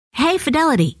Hey,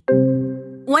 Fidelity.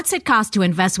 What's it cost to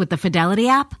invest with the Fidelity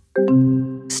app?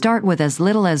 Start with as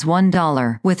little as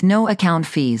 $1 with no account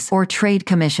fees or trade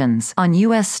commissions on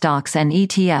U.S. stocks and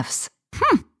ETFs.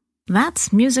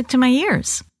 That's music to my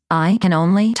ears. I can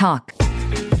only talk.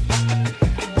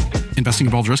 Investing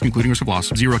involves risk, including risk of loss.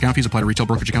 Zero account fees apply to retail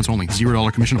brokerage accounts only.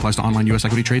 $0 commission applies to online U.S.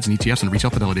 equity trades and ETFs and retail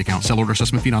Fidelity accounts. Sell order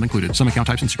assessment fee not included. Some account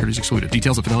types and securities excluded.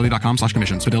 Details at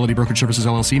fidelity.com/commissions. Fidelity Brokerage Services,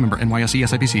 LLC, member NYSE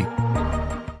SIPC.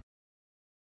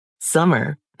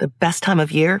 Summer, the best time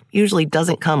of year, usually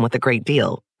doesn't come with a great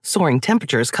deal. Soaring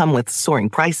temperatures come with soaring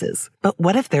prices. But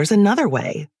what if there's another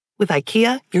way? With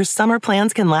IKEA, your summer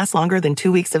plans can last longer than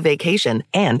 2 weeks of vacation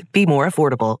and be more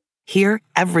affordable. Here,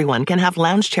 everyone can have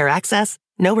lounge chair access,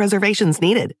 no reservations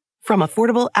needed. From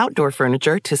affordable outdoor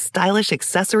furniture to stylish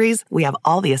accessories, we have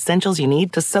all the essentials you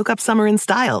need to soak up summer in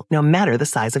style, no matter the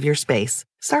size of your space.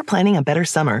 Start planning a better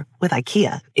summer with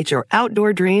IKEA. It's your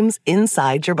outdoor dreams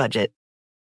inside your budget.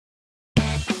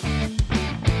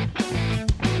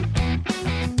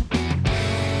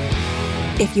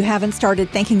 If you haven't started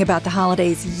thinking about the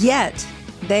holidays yet,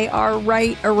 they are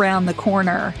right around the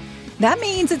corner. That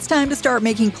means it's time to start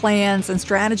making plans and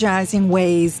strategizing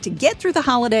ways to get through the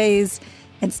holidays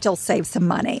and still save some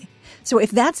money. So if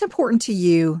that's important to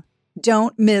you,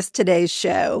 don't miss today's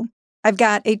show. I've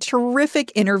got a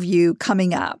terrific interview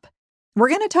coming up. We're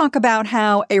going to talk about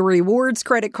how a rewards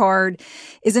credit card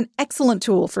is an excellent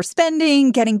tool for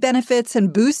spending, getting benefits,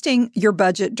 and boosting your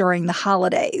budget during the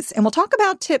holidays. And we'll talk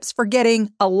about tips for getting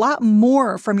a lot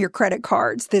more from your credit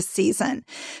cards this season.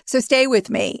 So stay with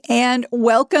me and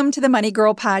welcome to the Money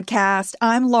Girl podcast.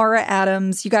 I'm Laura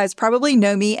Adams. You guys probably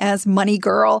know me as Money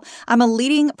Girl. I'm a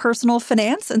leading personal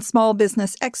finance and small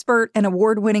business expert and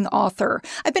award-winning author.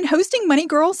 I've been hosting Money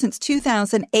Girl since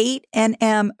 2008 and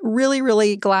am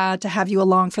really glad to have you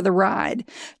along for the ride.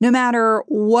 No matter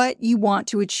what you want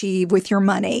to achieve with your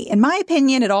money, in my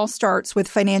opinion, it all starts with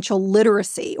financial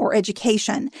literacy or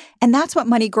education. And that's what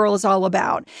Money Girl is all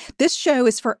about. This show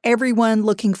is for everyone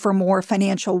looking for more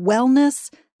financial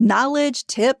wellness, knowledge,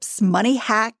 tips, money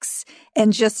hacks,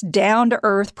 and just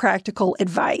down-to-earth practical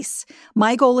advice.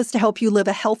 My goal is to help you live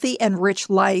a healthy and rich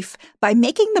life by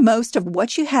making the most of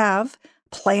what you have,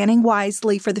 planning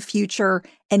wisely for the future,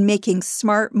 and making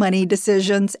smart money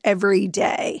decisions every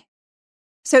day.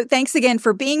 So thanks again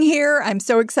for being here. I'm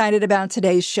so excited about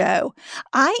today's show.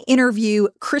 I interview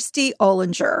Christy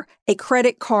Olinger, a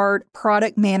credit card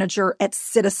product manager at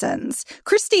Citizens.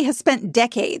 Christy has spent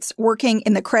decades working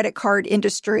in the credit card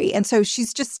industry, and so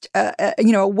she's just a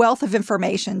wealth of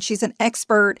information. She's an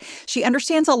expert. She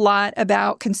understands a lot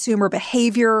about consumer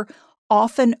behavior,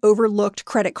 often overlooked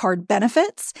credit card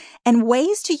benefits, and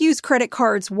ways to use credit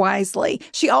cards wisely.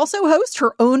 She also hosts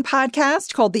her own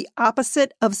podcast called The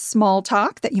Opposite of Small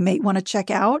Talk that you may want to check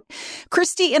out.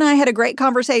 Christy and I had a great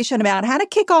conversation about how to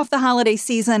kick off the holiday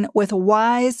season with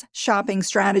wise shopping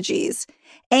strategies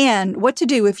and what to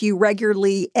do if you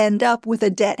regularly end up with a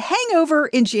debt hangover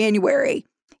in January.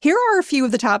 Here are a few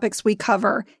of the topics we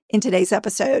cover in today's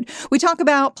episode. We talk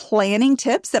about planning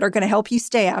tips that are going to help you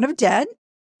stay out of debt.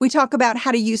 We talk about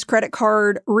how to use credit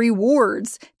card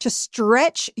rewards to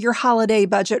stretch your holiday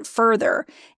budget further.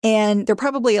 And there are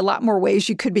probably a lot more ways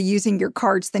you could be using your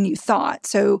cards than you thought.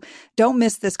 So don't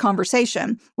miss this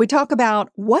conversation. We talk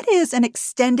about what is an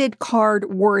extended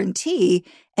card warranty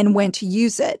and when to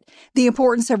use it, the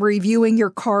importance of reviewing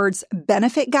your card's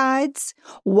benefit guides,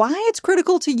 why it's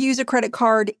critical to use a credit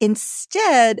card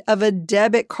instead of a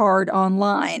debit card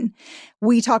online.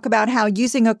 We talk about how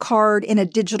using a card in a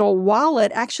digital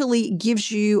wallet actually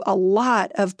gives you a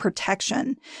lot of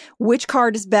protection, which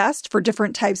card is best for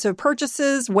different types of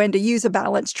purchases, when to use a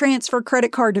balance transfer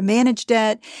credit card to manage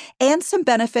debt, and some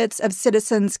benefits of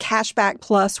Citizens Cashback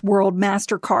Plus World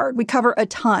MasterCard. We cover a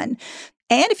ton.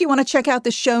 And if you want to check out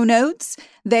the show notes,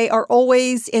 they are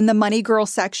always in the Money Girl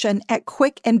section at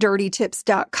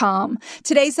quickanddirtytips.com.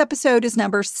 Today's episode is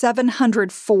number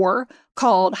 704,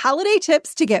 called Holiday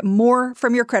Tips to Get More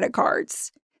from Your Credit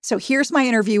Cards. So here's my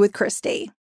interview with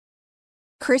Christy.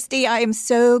 Christy, I am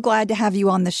so glad to have you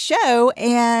on the show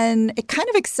and kind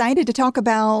of excited to talk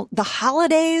about the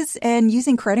holidays and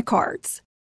using credit cards.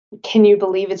 Can you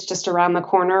believe it's just around the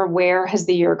corner? Where has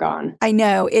the year gone? I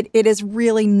know it is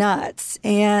really nuts.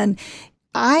 And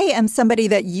I am somebody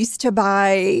that used to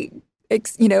buy,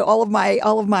 all of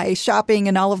my shopping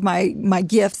and all of my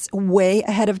gifts way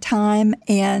ahead of time.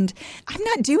 And I'm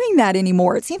not doing that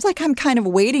anymore. It seems like I'm kind of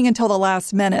waiting until the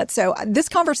last minute. So this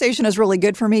conversation is really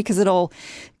good for me because it'll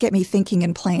get me thinking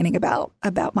and planning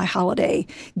about my holiday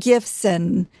gifts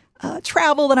and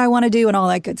travel that I want to do and all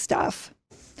that good stuff.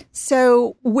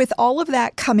 So with all of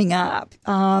that coming up,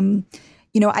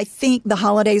 I think the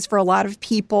holidays for a lot of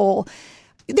people,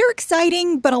 they're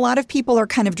exciting, but a lot of people are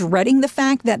kind of dreading the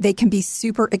fact that they can be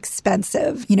super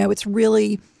expensive. It's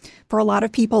really, for a lot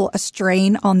of people, a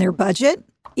strain on their budget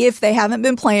if they haven't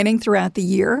been planning throughout the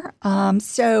year.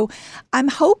 So I'm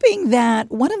hoping that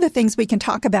one of the things we can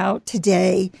talk about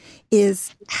today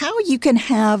is how you can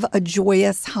have a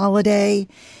joyous holiday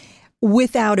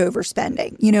without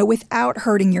overspending, without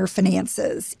hurting your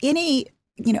finances. Any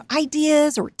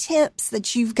ideas or tips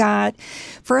that you've got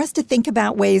for us to think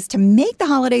about ways to make the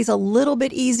holidays a little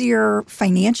bit easier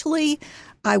financially,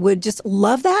 I would just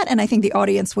love that. And I think the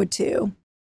audience would too.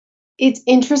 It's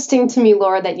interesting to me,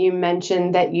 Laura, that you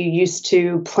mentioned that you used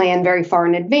to plan very far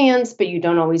in advance, but you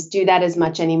don't always do that as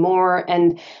much anymore.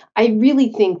 And I really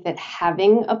think that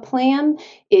having a plan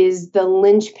is the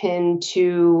linchpin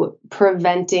to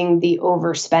preventing the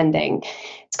overspending.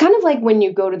 It's kind of like when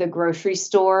you go to the grocery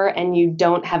store and you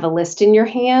don't have a list in your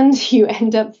hand, you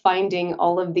end up finding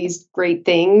all of these great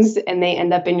things and they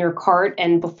end up in your cart.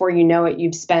 And before you know it,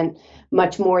 you've spent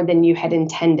much more than you had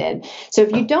intended. So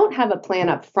if you don't have a plan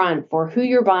up front for who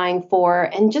you're buying for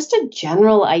and just a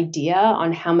general idea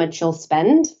on how much you'll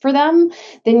spend for them,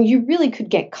 then you really could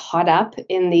get caught up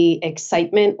in the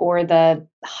excitement or the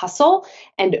hustle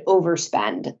and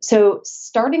overspend. So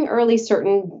starting early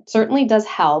certainly does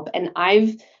help. And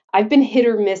I've been hit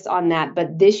or miss on that,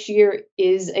 but this year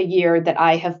is a year that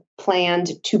I have planned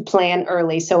to plan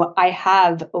early. So I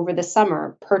have over the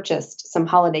summer purchased some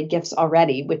holiday gifts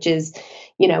already, which is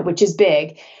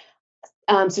big.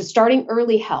 So starting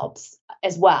early helps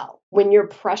as well. When you're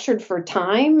pressured for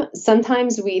time,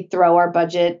 sometimes we throw our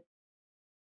budget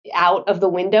out of the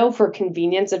window for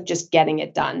convenience of just getting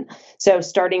it done. So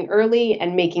starting early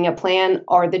and making a plan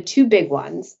are the two big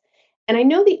ones. And I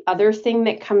know the other thing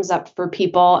that comes up for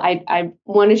people, I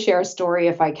want to share a story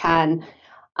if I can,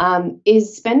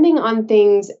 is spending on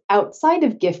things outside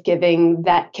of gift giving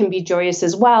that can be joyous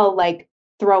as well, like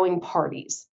throwing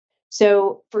parties.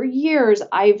 So for years,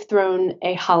 I've thrown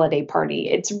a holiday party.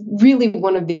 It's really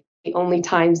one of the only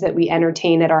times that we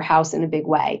entertain at our house in a big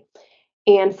way.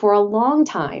 And for a long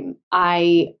time,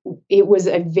 it was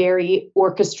a very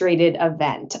orchestrated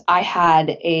event. I had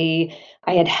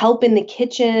help in the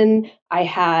kitchen. I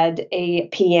had a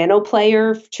piano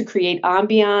player to create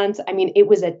ambiance. I mean, it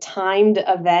was a timed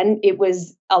event. It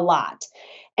was a lot.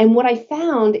 And what I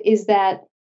found is that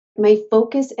my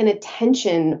focus and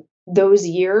attention those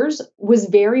years was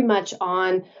very much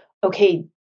on, okay,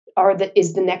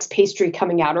 is the next pastry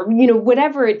coming out, or,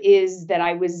 whatever it is that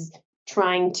I was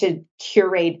trying to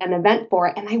curate an event for,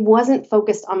 and I wasn't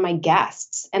focused on my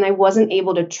guests and I wasn't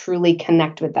able to truly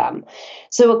connect with them.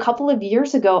 So a couple of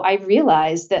years ago, I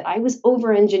realized that I was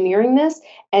over-engineering this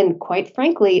and, quite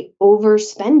frankly,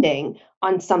 overspending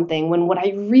on something when what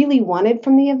I really wanted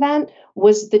from the event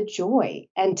was the joy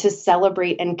and to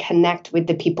celebrate and connect with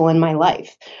the people in my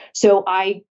life. So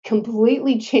I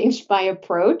completely changed my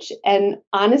approach. And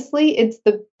honestly, it's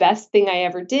the best thing I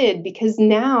ever did, because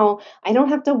now I don't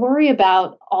have to worry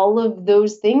about all of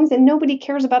those things and nobody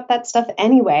cares about that stuff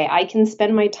anyway. I can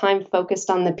spend my time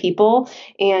focused on the people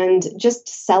and just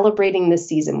celebrating the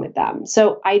season with them.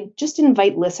 So I just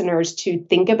invite listeners to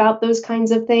think about those kinds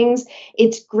of things.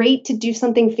 It's great to do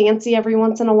something fancy every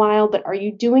once in a while, but are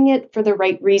you doing it for the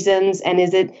right reasons? And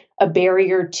is it a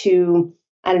barrier to,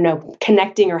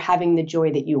 connecting or having the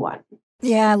joy that you want?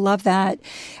 Yeah, I love that.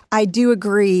 I do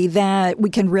agree that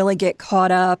we can really get caught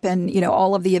up in,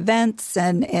 all of the events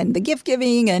and the gift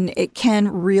giving, and it can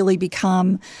really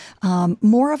become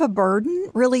more of a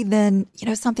burden really than,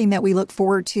 something that we look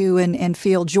forward to and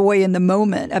feel joy in the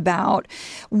moment about.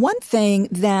 One thing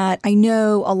that I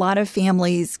know a lot of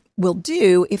families will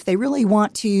do if they really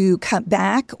want to cut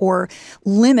back or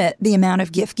limit the amount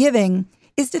of gift giving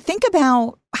is to think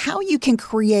about how you can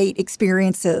create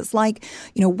experiences like,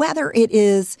 whether it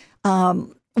is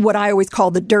what I always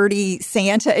call the dirty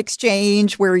Santa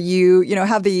exchange, where you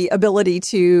have the ability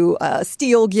to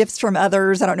steal gifts from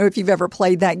others. I don't know if you've ever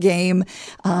played that game.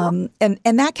 And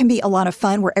that can be a lot of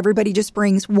fun, where everybody just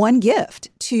brings one gift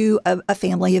to a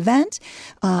family event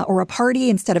or a party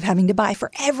instead of having to buy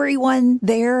for everyone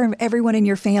there, everyone in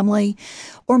your family.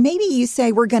 Or maybe you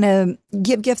say, we're going to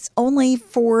give gifts only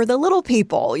for the little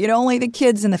people, only the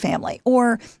kids in the family.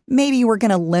 Or maybe we're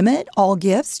going to limit all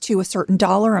gifts to a certain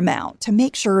dollar amount to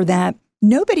make sure that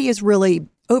nobody is really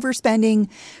overspending,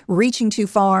 reaching too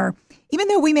far, even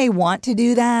though we may want to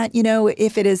do that,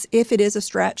 if it is a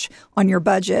stretch on your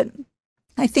budget.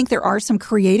 I think there are some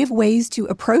creative ways to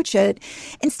approach it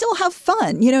and still have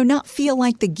fun, not feel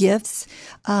like the gifts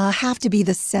have to be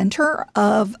the center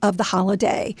of the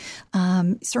holiday.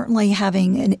 Certainly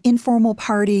having an informal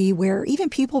party where even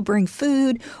people bring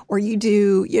food, or you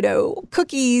do,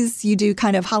 cookies, you do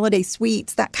kind of holiday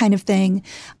sweets, that kind of thing,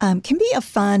 can be a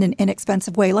fun and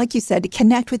inexpensive way, like you said, to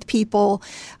connect with people.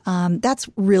 That's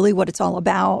really what it's all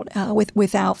about,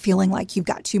 without feeling like you've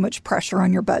got too much pressure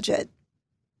on your budget.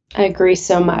 I agree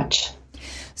so much.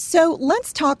 So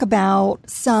let's talk about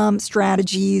some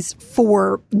strategies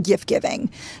for gift giving.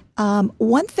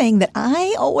 One thing that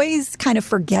I always kind of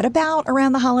forget about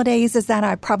around the holidays is that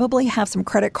I probably have some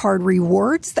credit card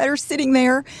rewards that are sitting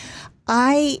there.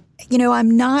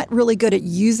 I'm not really good at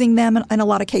using them in a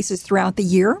lot of cases throughout the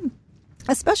year,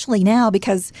 especially now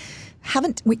because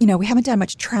we haven't done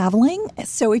much traveling.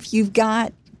 So if you've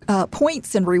got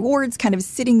points and rewards kind of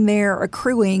sitting there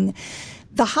accruing,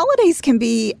 the holidays can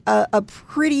be a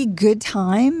pretty good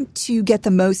time to get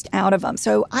the most out of them.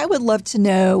 So I would love to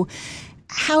know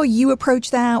how you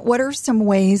approach that. What are some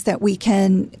ways that we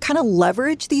can kind of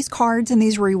leverage these cards and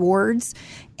these rewards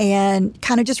and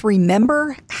kind of just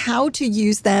remember how to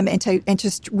use them and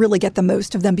just really get the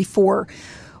most of them before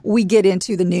we get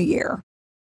into the new year?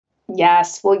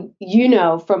 Yes. Well,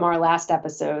 from our last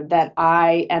episode that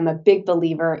I am a big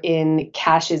believer in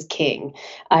cash is king.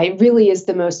 It really is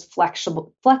the most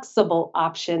flexible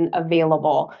option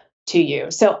available to you.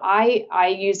 So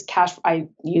I use cash. I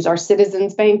use our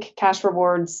Citizens Bank Cash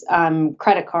Rewards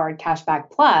credit card, Cashback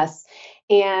Plus,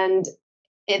 and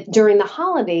during the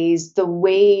holidays, the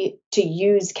way to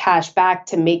use cash back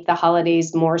to make the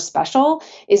holidays more special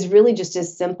is really just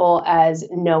as simple as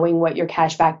knowing what your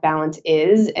cashback balance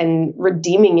is and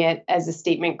redeeming it as a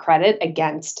statement credit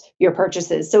against your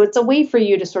purchases. So it's a way for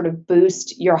you to sort of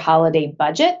boost your holiday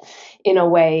budget in a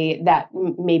way that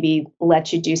maybe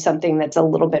lets you do something that's a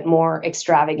little bit more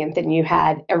extravagant than you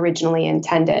had originally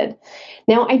intended.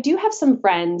 Now, I do have some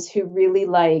friends who really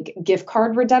like gift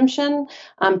card redemption,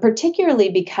 particularly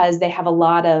because they have a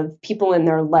lot of people in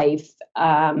their life,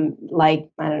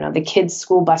 the kids'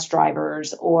 school bus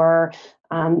drivers or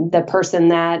the person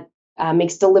that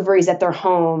makes deliveries at their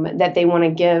home that they want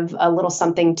to give a little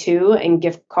something to, and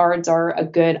gift cards are a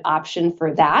good option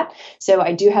for that. So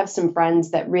I do have some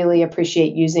friends that really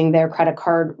appreciate using their credit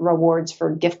card rewards for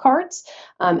gift cards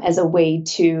as a way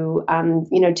to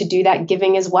do that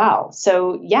giving as well.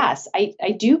 So yes,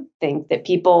 I do think that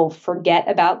people forget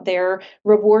about their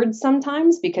rewards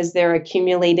sometimes because they're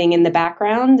accumulating in the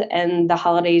background, and the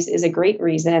holidays is a great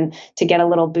reason to get a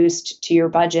little boost to your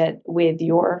budget with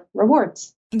your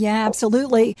rewards. Yeah,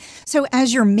 absolutely. So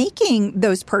as you're making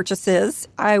those purchases,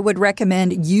 I would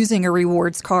recommend using a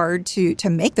rewards card to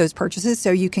make those purchases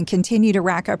so you can continue to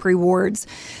rack up rewards,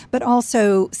 but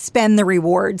also spend the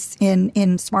rewards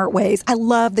in smart ways. I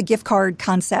love the gift card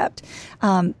concept.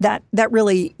 That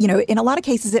really, in a lot of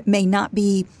cases, it may not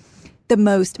be the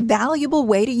most valuable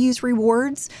way to use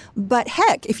rewards. But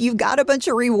heck, if you've got a bunch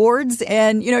of rewards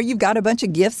and, you've got a bunch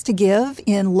of gifts to give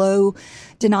in low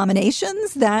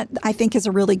denominations, that I think is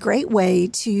a really great way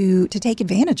to take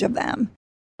advantage of them.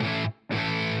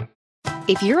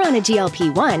 If you're on a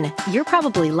GLP-1, you're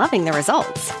probably loving the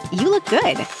results. You look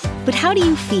good. But how do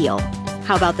you feel?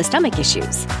 How about the stomach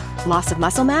issues? Loss of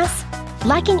muscle mass?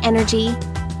 Lacking energy?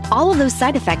 All of those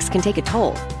side effects can take a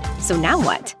toll. So now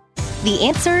what? The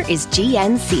answer is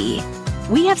GNC.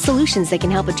 We have solutions that can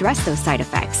help address those side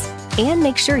effects and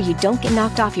make sure you don't get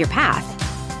knocked off your path.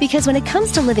 Because when it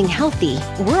comes to living healthy,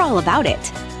 we're all about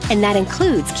it. And that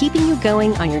includes keeping you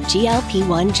going on your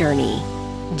GLP-1 journey.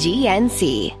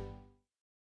 GNC.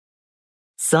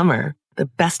 Summer, the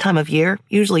best time of year,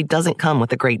 usually doesn't come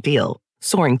with a great deal.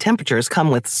 Soaring temperatures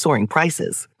come with soaring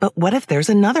prices. But what if there's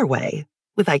another way?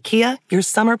 With IKEA, your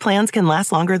summer plans can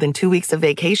last longer than 2 weeks of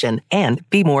vacation and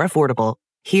be more affordable.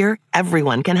 Here,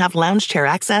 everyone can have lounge chair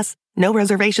access, no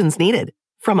reservations needed.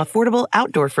 From affordable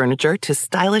outdoor furniture to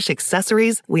stylish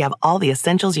accessories, we have all the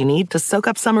essentials you need to soak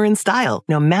up summer in style,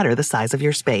 no matter the size of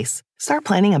your space. Start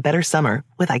planning a better summer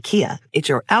with IKEA. It's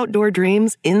your outdoor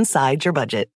dreams inside your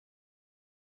budget.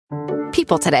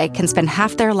 People today can spend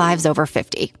half their lives over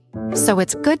 50. So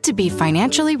it's good to be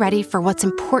financially ready for what's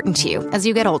important to you as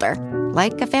you get older,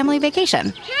 like a family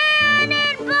vacation.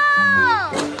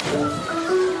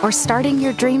 Or starting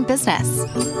your dream business.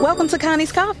 Welcome to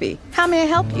Connie's Coffee. How may I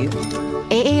help you?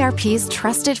 AARP's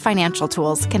trusted financial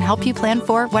tools can help you plan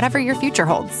for whatever your future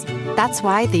holds. That's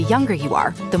why the younger you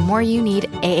are, the more you need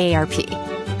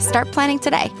AARP. Start planning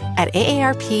today at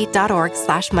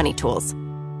aarp.org/moneytools.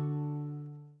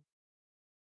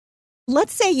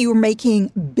 Let's say you're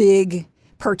making big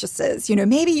purchases.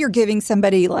 Maybe you're giving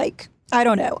somebody like, I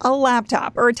don't know, a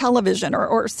laptop or a television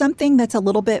or something that's a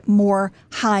little bit more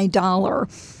high dollar.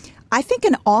 I think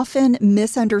an often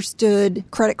misunderstood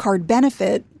credit card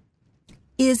benefit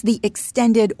is the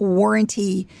extended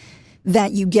warranty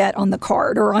that you get on the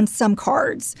card or on some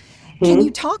cards. Can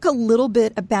you talk a little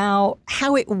bit about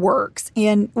how it works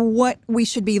and what we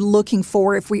should be looking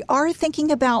for if we are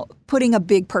thinking about putting a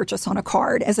big purchase on a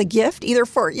card as a gift, either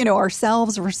for,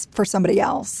 ourselves or for somebody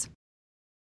else?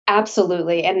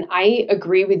 Absolutely. And I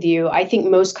agree with you. I think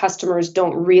most customers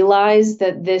don't realize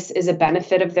that this is a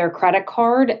benefit of their credit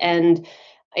card, and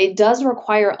it does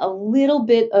require a little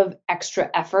bit of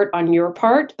extra effort on your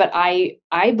part, but I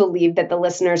believe that the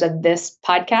listeners of this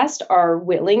podcast are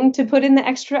willing to put in the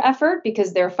extra effort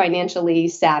because they're financially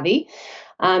savvy.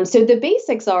 So the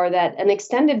basics are that an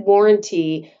extended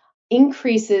warranty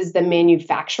increases the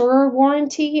manufacturer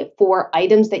warranty for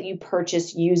items that you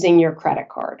purchase using your credit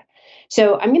card.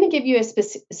 So I'm going to give you a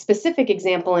specific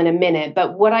example in a minute,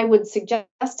 but what I would suggest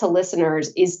to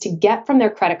listeners is to get from their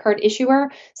credit card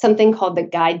issuer something called the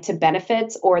Guide to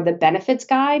Benefits or the Benefits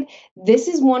Guide. This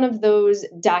is one of those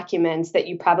documents that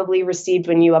you probably received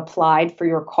when you applied for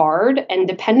your card. And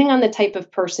depending on the type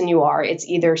of person you are, it's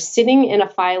either sitting in a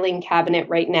filing cabinet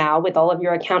right now with all of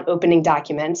your account opening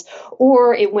documents,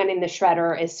 or it went in the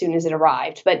shredder as soon as it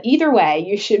arrived. But either way,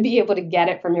 you should be able to get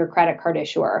it from your credit card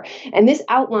issuer. And this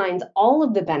outlines all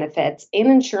of the benefits and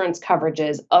insurance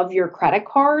coverages of your credit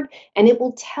card, and it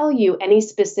will tell you any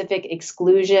specific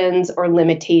exclusions or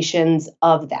limitations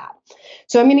of that.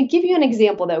 So I'm going to give you an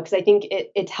example, though, because I think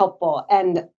it's helpful.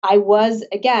 And I was,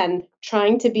 again,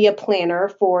 trying to be a planner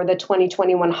for the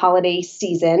 2021 holiday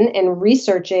season and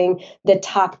researching the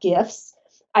top gifts.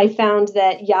 I found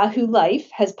that Yahoo Life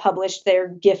has published their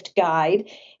gift guide,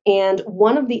 and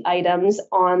one of the items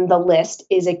on the list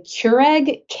is a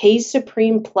Keurig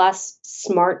K-Supreme Plus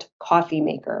Smart Coffee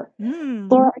Maker.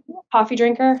 Laura, are you a coffee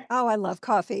drinker? Oh, I love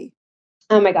coffee.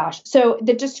 Oh my gosh. So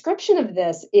the description of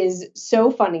this is so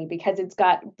funny because it's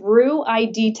got Brew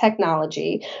ID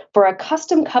technology for a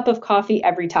custom cup of coffee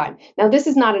every time. Now, this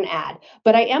is not an ad,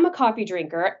 but I am a coffee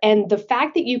drinker, and the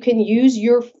fact that you can use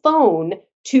your phone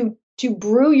to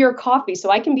brew your coffee. So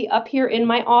I can be up here in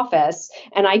my office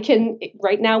and I can,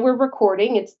 right now we're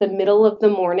recording, it's the middle of the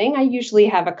morning. I usually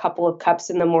have a couple of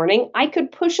cups in the morning. I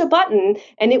could push a button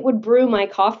and it would brew my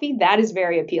coffee. That is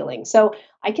very appealing. So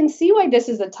I can see why this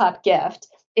is a top gift.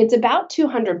 It's about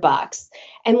 $200.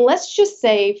 And let's just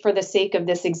say, for the sake of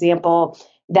this example,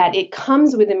 that it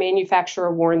comes with a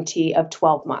manufacturer warranty of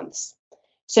 12 months.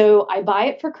 So I buy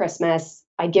it for Christmas.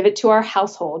 I give it to our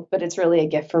household, but it's really a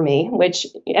gift for me, which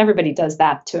everybody does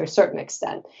that to a certain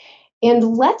extent.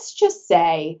 And let's just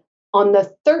say on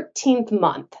the 13th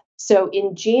month, so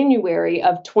in January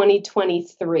of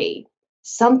 2023,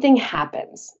 something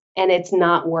happens and it's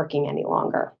not working any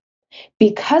longer.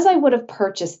 Because I would have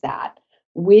purchased that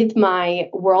with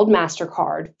my World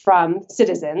MasterCard from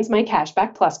Citizens, my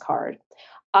Cashback Plus card,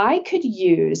 I could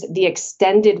use the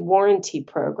extended warranty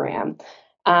program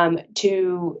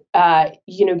to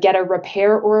get a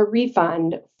repair or a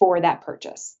refund for that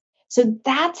purchase. So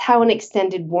that's how an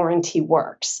extended warranty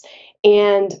works.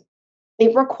 And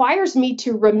it requires me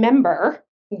to remember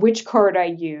which card I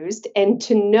used and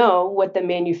to know what the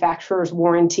manufacturer's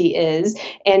warranty is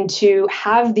and to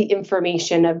have the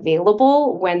information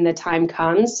available when the time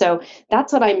comes. So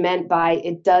that's what I meant by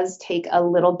it does take a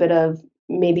little bit of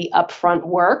maybe upfront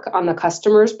work on the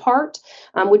customer's part,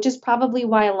 which is probably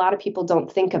why a lot of people don't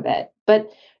think of it.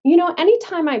 But,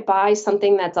 anytime I buy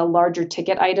something that's a larger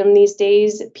ticket item these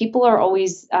days, people are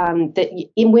always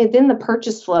within the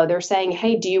purchase flow, they're saying,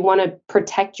 hey, do you want to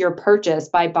protect your purchase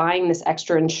by buying this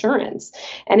extra insurance?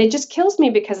 And it just kills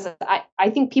me because I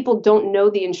think people don't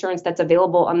know the insurance that's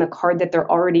available on the card that they're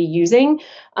already using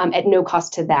at no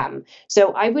cost to them.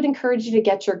 So I would encourage you to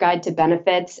get your Guide to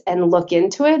Benefits and look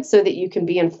into it so that you can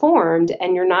be informed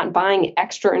and you're not buying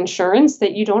extra insurance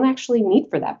that you don't actually need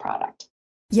for that product.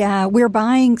 Yeah, we're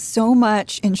buying so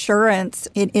much insurance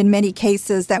in many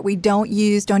cases that we don't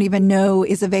even know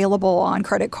is available on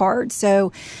credit cards.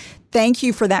 So thank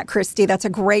you for that, Christy. That's a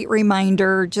great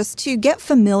reminder just to get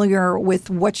familiar with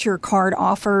what your card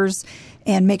offers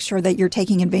and make sure that you're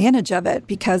taking advantage of it,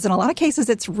 because in a lot of cases,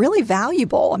 it's really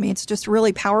valuable. I mean, it's just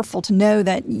really powerful to know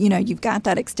that, you've got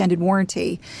that extended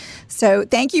warranty. So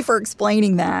thank you for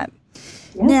explaining that.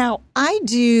 Yeah. Now, I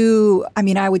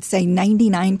would say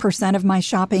 99% of my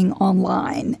shopping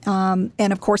online.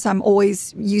 And of course, I'm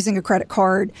always using a credit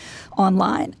card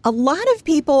online. A lot of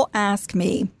people ask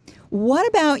me, what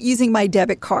about using my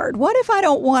debit card? What if I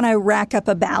don't want to rack up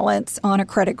a balance on a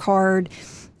credit card?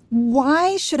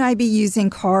 Why should I be using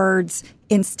cards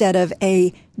instead of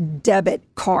a debit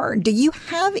card? Do you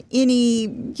have any,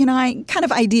 kind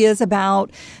of ideas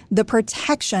about the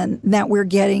protection that we're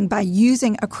getting by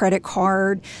using a credit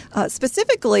card,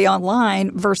 specifically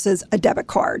online versus a debit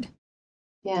card?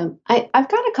 Yeah, I've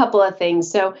got a couple of things.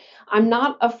 So I'm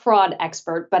not a fraud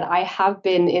expert, but I have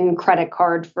been in credit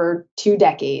card for 2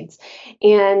 decades.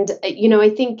 And, I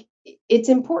think it's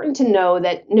important to know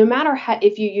that no matter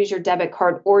if you use your debit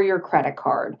card or your credit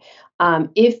card,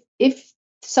 if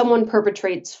someone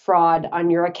perpetrates fraud on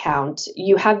your account,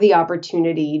 you have the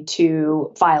opportunity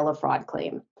to file a fraud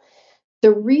claim.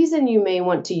 The reason you may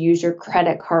want to use your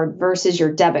credit card versus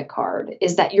your debit card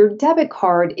is that your debit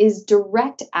card is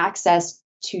direct access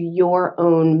to your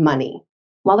own money,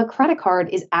 while a credit card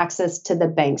is access to the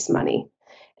bank's money.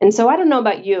 And so I don't know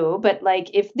about you, but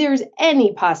if there's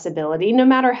any possibility, no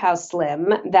matter how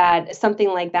slim, that something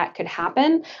like that could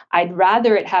happen, I'd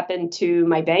rather it happen to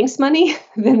my bank's money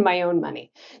than my own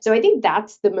money. So I think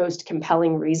that's the most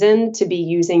compelling reason to be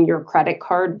using your credit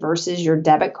card versus your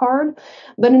debit card.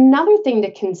 But another thing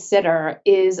to consider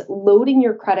is loading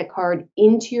your credit card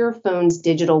into your phone's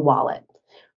digital wallet.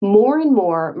 More and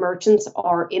more merchants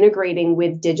are integrating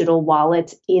with digital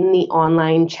wallets in the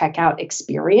online checkout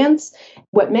experience.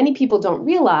 What many people don't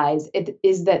realize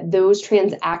is that those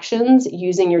transactions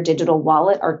using your digital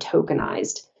wallet are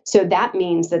tokenized. So that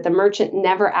means that the merchant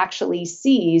never actually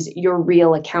sees your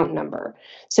real account number.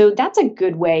 So that's a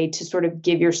good way to sort of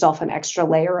give yourself an extra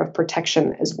layer of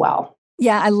protection as well.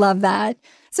 Yeah, I love that.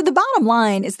 So the bottom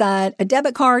line is that a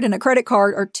debit card and a credit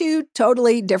card are 2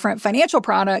 totally different financial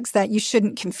products that you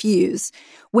shouldn't confuse.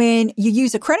 When you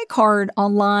use a credit card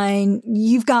online,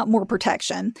 you've got more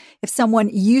protection. If someone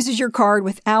uses your card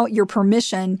without your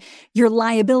permission, your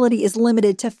liability is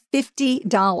limited to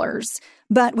 $50.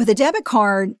 But with a debit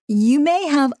card, you may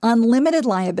have unlimited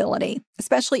liability,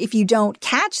 especially if you don't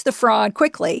catch the fraud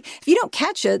quickly. If you don't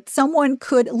catch it, someone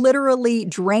could literally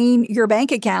drain your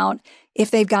bank account if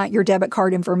they've got your debit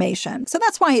card information. So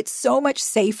that's why it's so much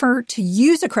safer to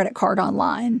use a credit card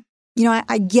online.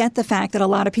 I get the fact that a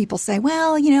lot of people say,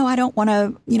 well, I don't want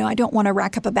to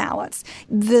rack up a balance.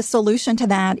 The solution to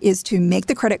that is to make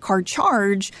the credit card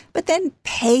charge, but then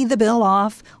pay the bill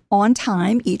off on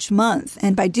time each month.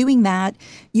 And by doing that,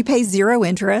 you pay 0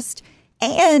 interest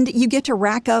and you get to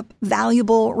rack up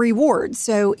valuable rewards.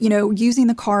 So, using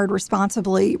the card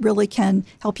responsibly really can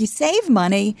help you save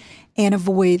money and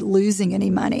avoid losing any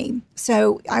money.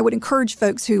 So I would encourage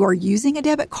folks who are using a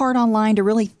debit card online to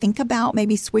really think about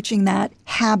maybe switching that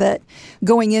habit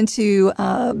going into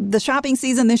the shopping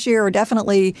season this year, or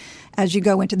definitely as you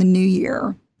go into the new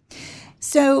year.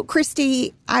 So,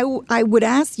 Christy, I would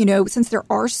ask, since there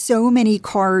are so many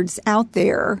cards out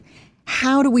there,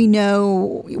 how do we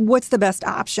know what's the best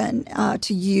option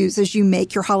to use as you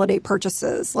make your holiday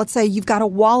purchases? Let's say you've got a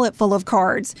wallet full of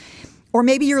cards, or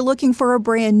maybe you're looking for a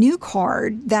brand new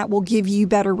card that will give you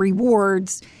better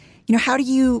rewards. How do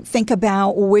you think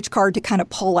about which card to kind of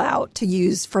pull out to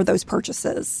use for those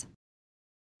purchases?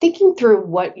 Thinking through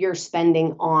what you're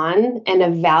spending on and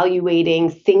evaluating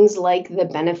things like the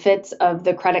benefits of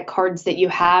the credit cards that you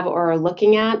have or are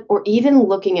looking at, or even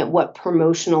looking at what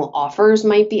promotional offers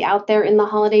might be out there in the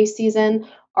holiday season,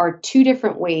 are 2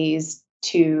 different ways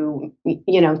to,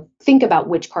 think about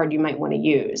which card you might want to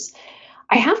use.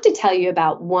 I have to tell you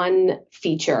about one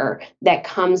feature that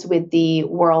comes with the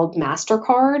World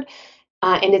MasterCard.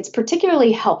 And it's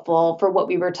particularly helpful for what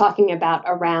we were talking about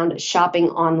around shopping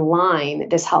online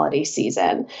this holiday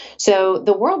season. So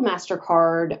the World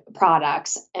MasterCard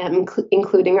products,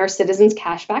 including our Citizens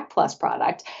Cashback Plus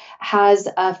product, has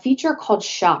a feature called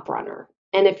Shop Runner.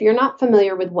 And if you're not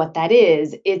familiar with what that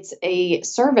is, it's a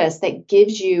service that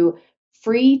gives you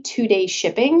free 2-day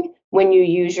shipping when you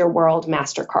use your World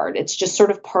MasterCard. It's just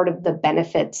sort of part of the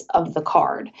benefits of the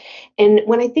card. And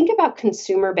when I think about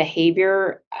consumer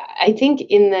behavior, I think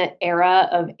in the era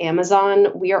of Amazon,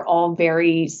 we are all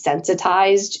very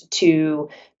sensitized to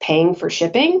paying for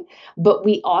shipping, but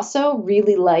we also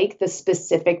really like the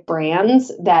specific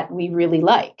brands that we really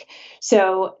like.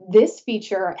 So this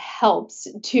feature helps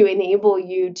to enable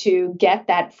you to get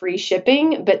that free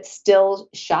shipping, but still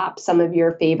shop some of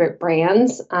your favorite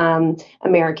brands,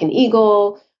 American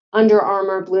Eagle, Under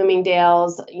Armour,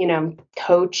 Bloomingdale's,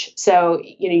 Coach. So,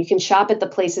 you can shop at the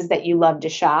places that you love to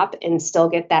shop and still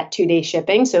get that 2-day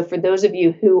shipping. So for those of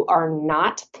you who are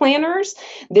not planners,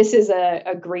 this is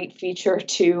a great feature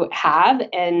to have.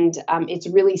 And it's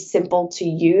really simple to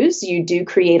use. You do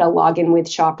create a login with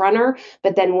ShopRunner,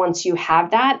 but then once you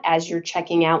have that, as you're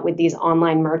checking out with these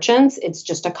online merchants, it's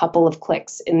just a couple of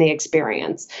clicks in the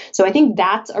experience. So I think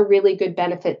that's a really good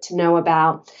benefit to know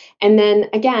about. And then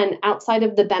again, outside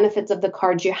of the benefits of the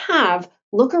cards you have,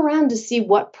 look around to see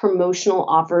what promotional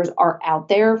offers are out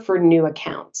there for new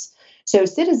accounts. So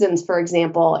Citizens, for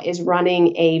example, is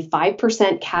running a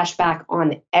 5% cash back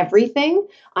on everything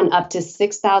on up to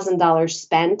 $6,000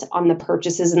 spent on the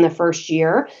purchases in the first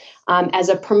year as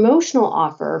a promotional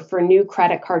offer for new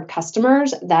credit card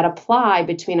customers that apply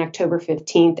between October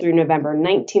 15th through November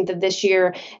 19th of this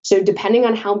year. So depending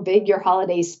on how big your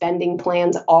holiday spending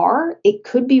plans are, it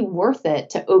could be worth it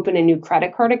to open a new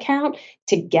credit card account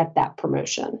to get that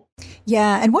promotion.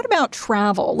 Yeah. And what about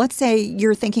travel? Let's say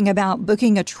you're thinking about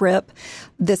booking a trip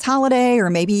this holiday or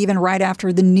maybe even right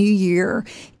after the new year.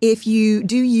 If you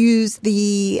do use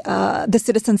the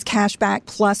Citizens Cashback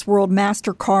Plus World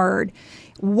MasterCard,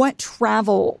 what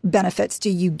travel benefits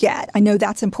do you get? I know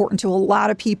that's important to a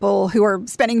lot of people who are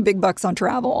spending big bucks on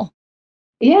travel.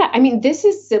 Yeah, I mean, this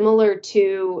is similar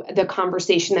to the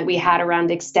conversation that we had around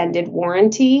extended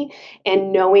warranty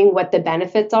and knowing what the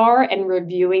benefits are and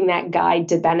reviewing that guide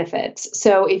to benefits.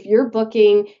 So if you're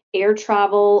booking air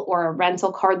travel or a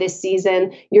rental car this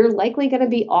season, you're likely going to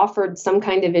be offered some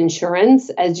kind of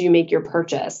insurance as you make your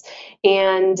purchase.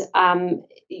 And,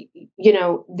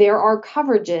 there are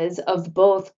coverages of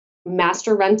both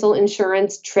master rental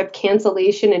insurance, trip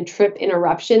cancellation, and trip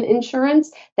interruption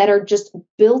insurance that are just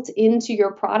built into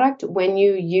your product when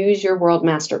you use your World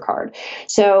MasterCard.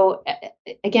 So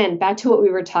again, back to what we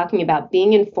were talking about,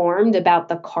 being informed about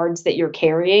the cards that you're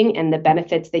carrying and the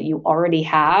benefits that you already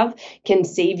have can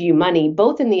save you money,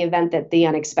 both in the event that the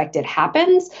unexpected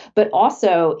happens, but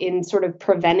also in sort of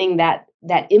preventing that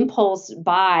impulse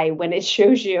buy when it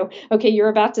shows you, okay, you're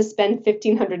about to spend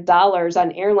 $1,500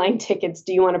 on airline tickets.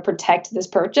 Do you want to protect this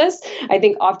purchase? I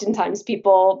think oftentimes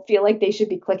people feel like they should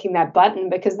be clicking that button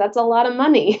because that's a lot of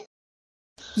money.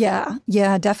 Yeah,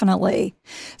 definitely.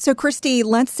 So, Christy,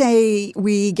 let's say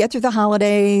we get through the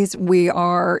holidays. We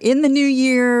are in the new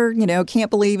year,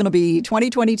 can't believe it'll be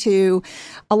 2022.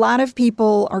 A lot of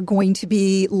people are going to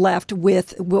be left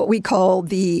with what we call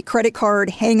the credit card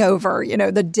hangover,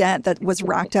 the debt that was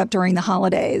racked up during the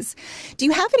holidays. Do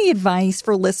you have any advice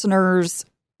for listeners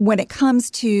when it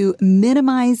comes to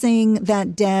minimizing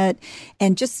that debt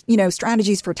and just,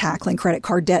 strategies for tackling credit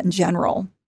card debt in general?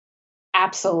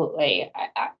 Absolutely.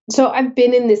 So I've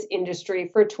been in this industry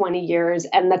for 20 years,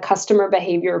 and the customer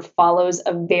behavior follows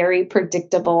a very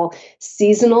predictable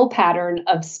seasonal pattern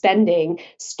of spending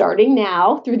starting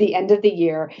now through the end of the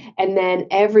year, and then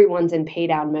everyone's in pay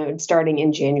down mode starting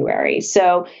in January.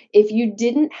 So if you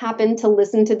didn't happen to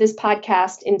listen to this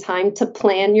podcast in time to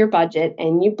plan your budget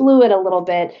and you blew it a little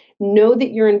bit, know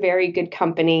that you're in very good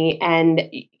company and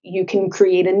you can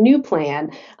create a new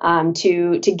plan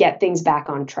to get things back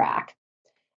on track.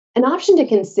 An option to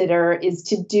consider is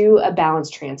to do a balance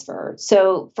transfer.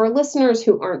 So for listeners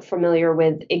who aren't familiar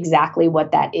with exactly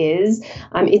what that is,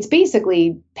 it's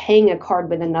basically paying a card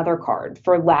with another card,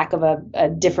 for lack of a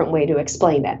different way to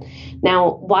explain it.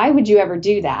 Now, why would you ever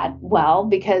do that? Well,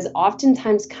 because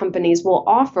oftentimes companies will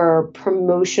offer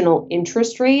promotional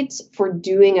interest rates for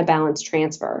doing a balance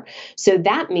transfer. So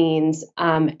that means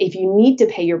if you need to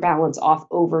pay your balance off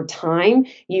over time,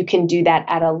 you can do that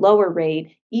at a lower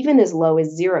rate, even as low as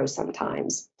 0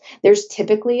 sometimes. There's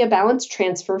typically a balance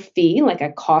transfer fee, like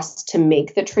a cost to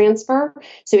make the transfer.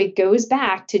 So it goes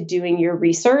back to doing your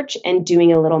research and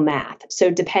doing a little math.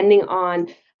 So depending on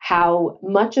how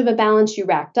much of a balance you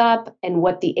racked up and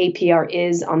what the APR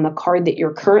is on the card that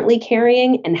you're currently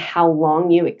carrying and how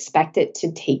long you expect it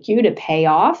to take you to pay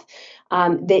off,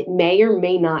 that may or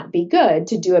may not be good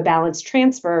to do a balance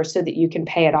transfer so that you can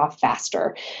pay it off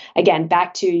faster. Again,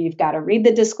 back to you've got to read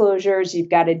the disclosures, you've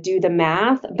got to do the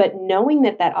math, but knowing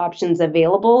that that option's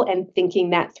available and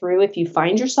thinking that through if you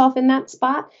find yourself in that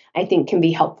spot, I think can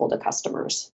be helpful to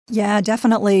customers. Yeah,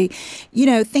 definitely.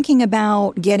 Thinking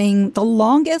about getting the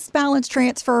longest balance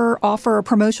transfer offer, a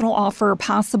promotional offer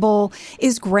possible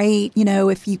is great.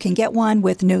 If you can get one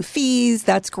with no fees,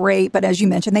 that's great. But as you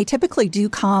mentioned, they typically do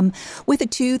come with a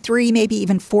 2, 3, maybe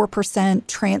even 4%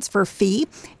 transfer fee.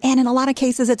 And in a lot of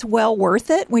cases, it's well worth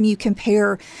it when you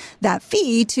compare that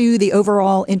fee to the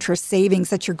overall interest savings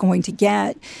that you're going to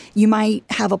get. You might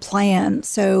have a plan.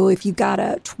 So if you've got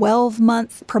a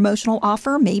 12-month promotional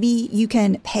offer, maybe you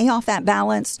can pay pay off that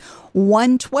balance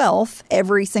 1/12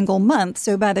 every single month.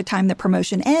 So by the time the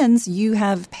promotion ends, you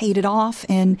have paid it off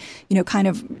and, kind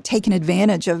of taken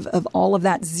advantage of all of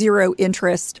that zero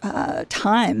interest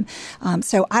time.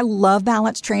 So I love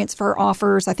balance transfer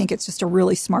offers. I think it's just a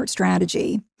really smart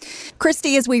strategy.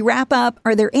 Christy, as we wrap up,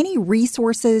 are there any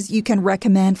resources you can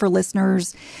recommend for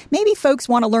listeners? Maybe folks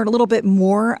want to learn a little bit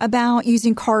more about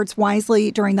using cards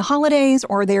wisely during the holidays,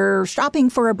 or they're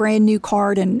shopping for a brand new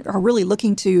card and are really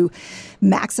looking to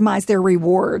maximize their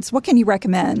rewards. What can you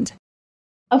recommend?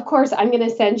 Of course, I'm going to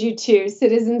send you to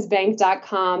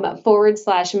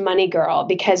citizensbank.com/moneygirl,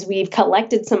 because we've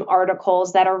collected some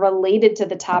articles that are related to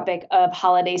the topic of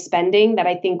holiday spending that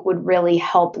I think would really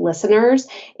help listeners.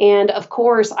 And of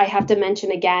course, I have to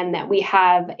mention again that we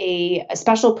have a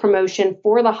special promotion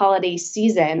for the holiday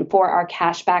season for our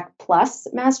Cashback Plus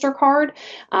MasterCard,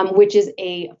 which is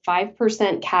a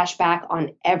 5% cashback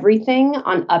on everything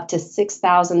on up to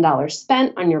 $6,000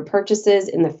 spent on your purchases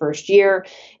in the first year.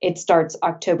 It starts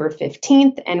October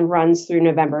 15th and runs through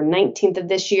November 19th of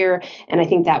this year. And I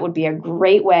think that would be a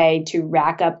great way to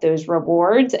rack up those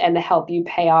rewards and to help you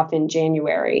pay off in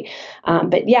January.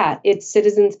 But yeah, it's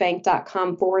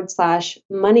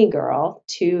citizensbank.com/moneygirl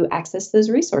to access those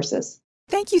resources.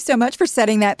 Thank you so much for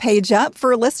setting that page up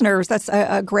for listeners. That's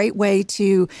a great way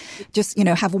to just,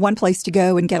 have one place to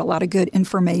go and get a lot of good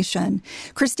information.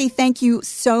 Christy, thank you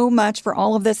so much for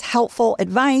all of this helpful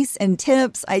advice and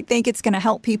tips. I think it's going to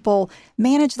help people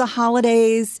manage the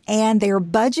holidays and their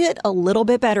budget a little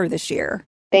bit better this year.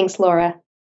 Thanks, Laura.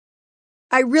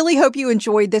 I really hope you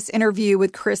enjoyed this interview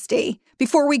with Christy.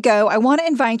 Before we go, I want to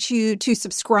invite you to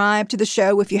subscribe to the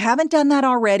show if you haven't done that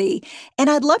already.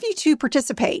 And I'd love you to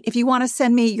participate. If you want to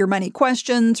send me your money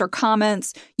questions or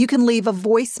comments, you can leave a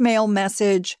voicemail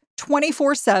message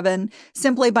 24/7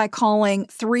 simply by calling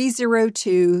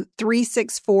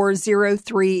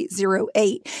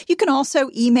 302-364-0308. You can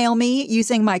also email me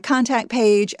using my contact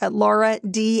page at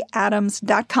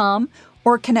lauradadams.com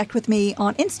or connect with me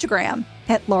on Instagram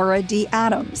at Laura D.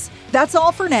 Adams. That's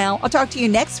all for now. I'll talk to you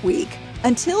next week.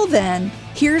 Until then,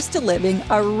 here's to living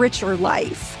a richer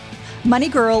life. Money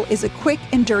Girl is a quick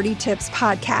and dirty tips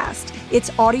podcast.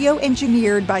 It's audio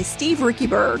engineered by Steve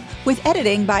Rickyberg with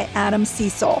editing by Adam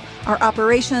Cecil. Our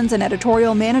operations and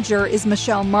editorial manager is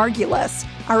Michelle Margulis.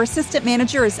 Our assistant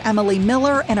manager is Emily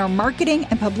Miller, and our marketing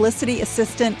and publicity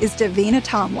assistant is Davina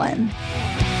Tomlin.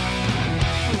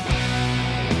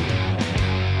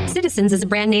 Citizens is a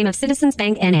brand name of Citizens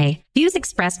Bank N.A. Views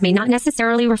expressed may not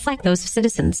necessarily reflect those of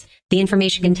Citizens. The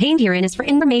information contained herein is for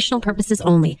informational purposes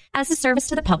only, as a service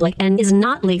to the public, and is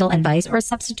not legal advice or a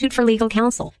substitute for legal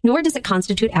counsel, nor does it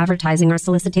constitute advertising or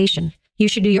solicitation. You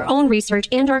should do your own research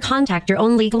and/or contact your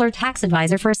own legal or tax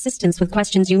advisor for assistance with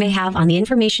questions you may have on the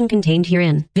information contained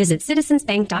herein. Visit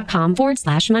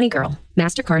citizensbank.com/moneygirl.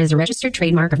 MasterCard is a registered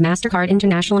trademark of MasterCard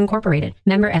International Incorporated.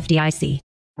 Member FDIC.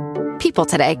 People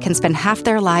today can spend half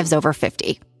their lives over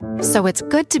 50. So it's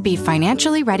good to be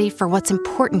financially ready for what's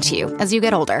important to you as you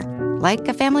get older, like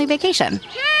a family vacation.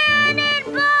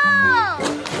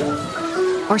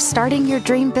 Or starting your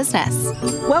dream business.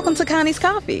 Welcome to Connie's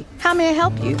Coffee. How may I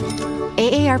help you?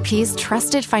 AARP's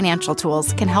trusted financial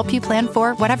tools can help you plan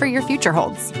for whatever your future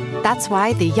holds. That's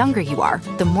why the younger you are,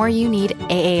 the more you need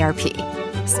AARP.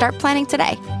 Start planning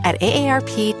today at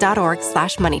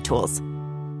aarp.org/moneytools.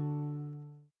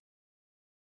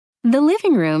 The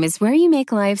living room is where you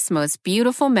make life's most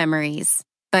beautiful memories.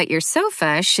 But your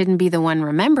sofa shouldn't be the one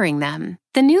remembering them.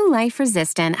 The new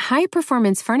life-resistant,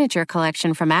 high-performance furniture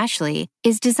collection from Ashley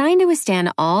is designed to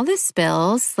withstand all the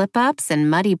spills, slip-ups,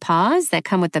 and muddy paws that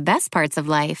come with the best parts of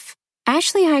life.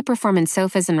 Ashley high-performance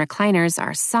sofas and recliners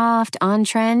are soft,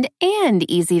 on-trend, and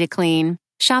easy to clean.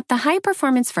 Shop the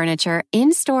high-performance furniture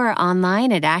in-store or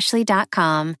online at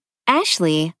ashley.com.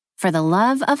 Ashley, for the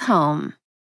love of home.